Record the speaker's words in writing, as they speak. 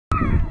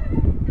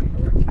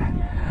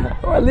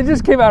Well, they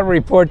just came out a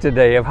report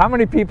today of how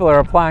many people are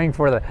applying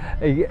for the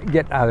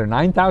get either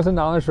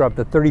 $9,000 or up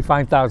to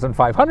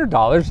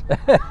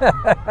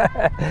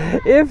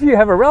 $35,500 if you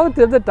have a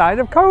relative that died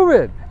of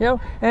COVID. You know,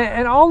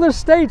 and all the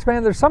states,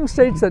 man, there's some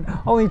states that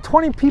only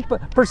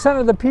 20%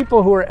 of the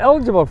people who are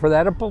eligible for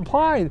that have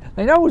applied.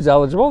 They know who's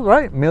eligible,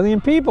 right? 1 million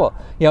people.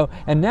 You know,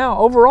 and now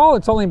overall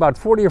it's only about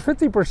 40 or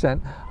 50%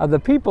 of the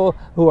people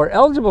who are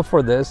eligible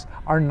for this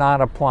are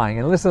not applying.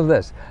 And listen to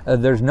this,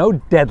 there's no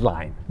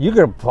deadline. You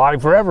can apply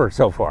forever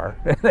so far.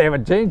 They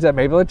haven't changed that,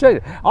 maybe they'll change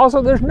it.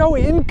 Also, there's no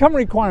income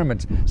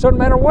requirements. So no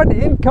matter what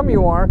income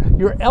you are,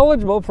 you're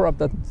eligible for up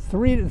to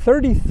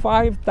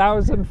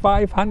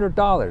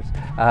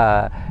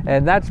 $35,500.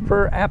 And that's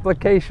per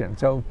application.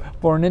 So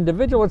for an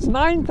individual, it's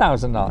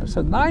 $9,000.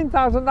 So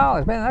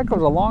 $9,000, man, that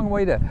goes a long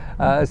way to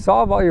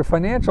solve all your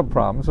financial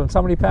problems when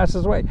somebody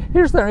passes away.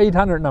 Here's their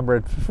 800 number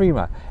at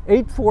FEMA,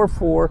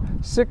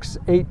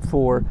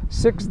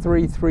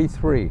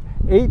 844-684-6333,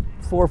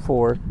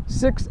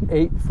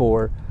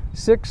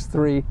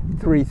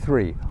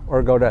 844-684-6333,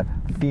 or go to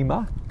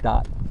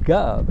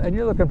FEMA.gov and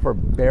you're looking for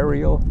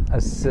burial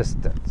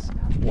assistance.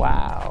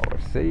 Wow,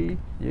 see,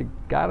 you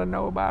got to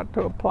know about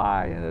to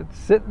apply, and it's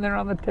sitting there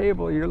on the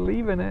table, you're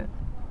leaving it.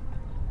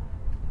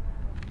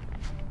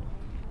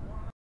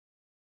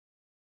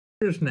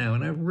 Now,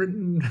 and I've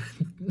written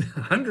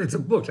hundreds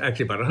of books,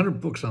 actually about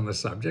 100 books on the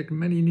subject,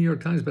 many New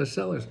York Times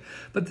bestsellers,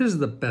 but this is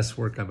the best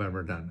work I've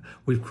ever done.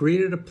 We've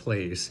created a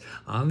place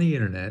on the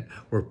internet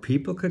where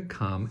people could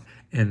come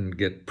and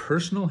get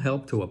personal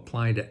help to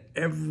apply to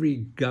every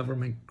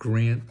government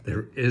grant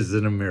there is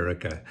in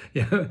America.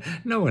 You know,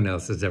 no one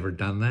else has ever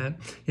done that.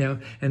 You know,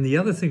 and the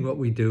other thing what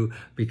we do,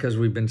 because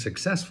we've been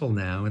successful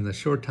now in the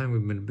short time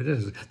we've been in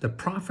business, the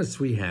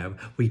profits we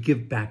have, we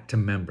give back to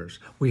members.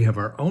 We have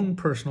our own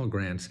personal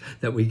grants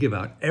that we give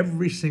out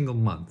every single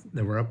month.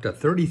 And we're up to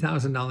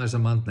 $30,000 a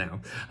month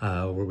now,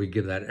 where we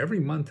give that every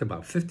month to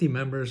about 50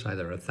 members,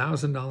 either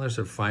 $1,000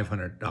 or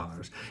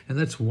 $500. And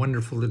that's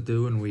wonderful to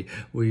do, and we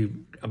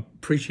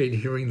appreciate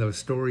hearing those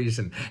stories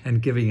and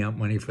giving out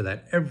money for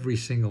that every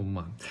single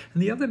month.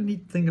 And the other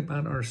neat thing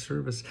about our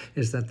service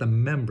is that the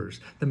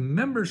members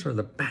are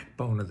the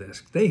backbone of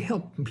this. They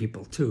help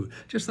people too,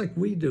 just like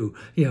we do,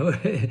 you know,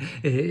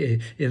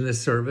 in the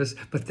service,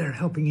 but they're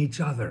helping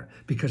each other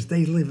because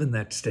they live in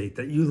that state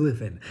that you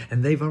live in,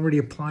 and they've already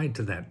applied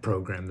to that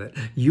program that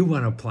you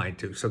want to apply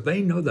to. So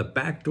they know the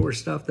backdoor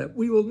stuff that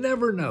we will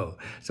never know.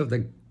 So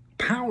the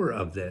power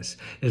of this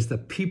is the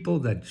people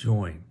that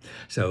join.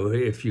 So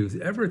if you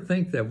ever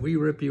think that we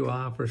rip you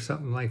off or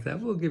something like that,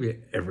 we'll give you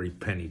every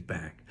penny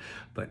back.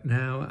 But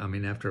now, I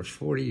mean, after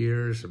 40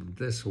 years of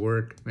this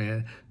work,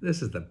 man,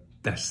 this is the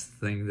best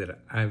thing that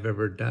I've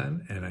ever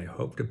done, and I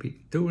hope to be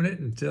doing it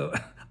until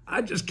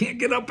I just can't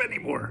get up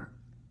anymore.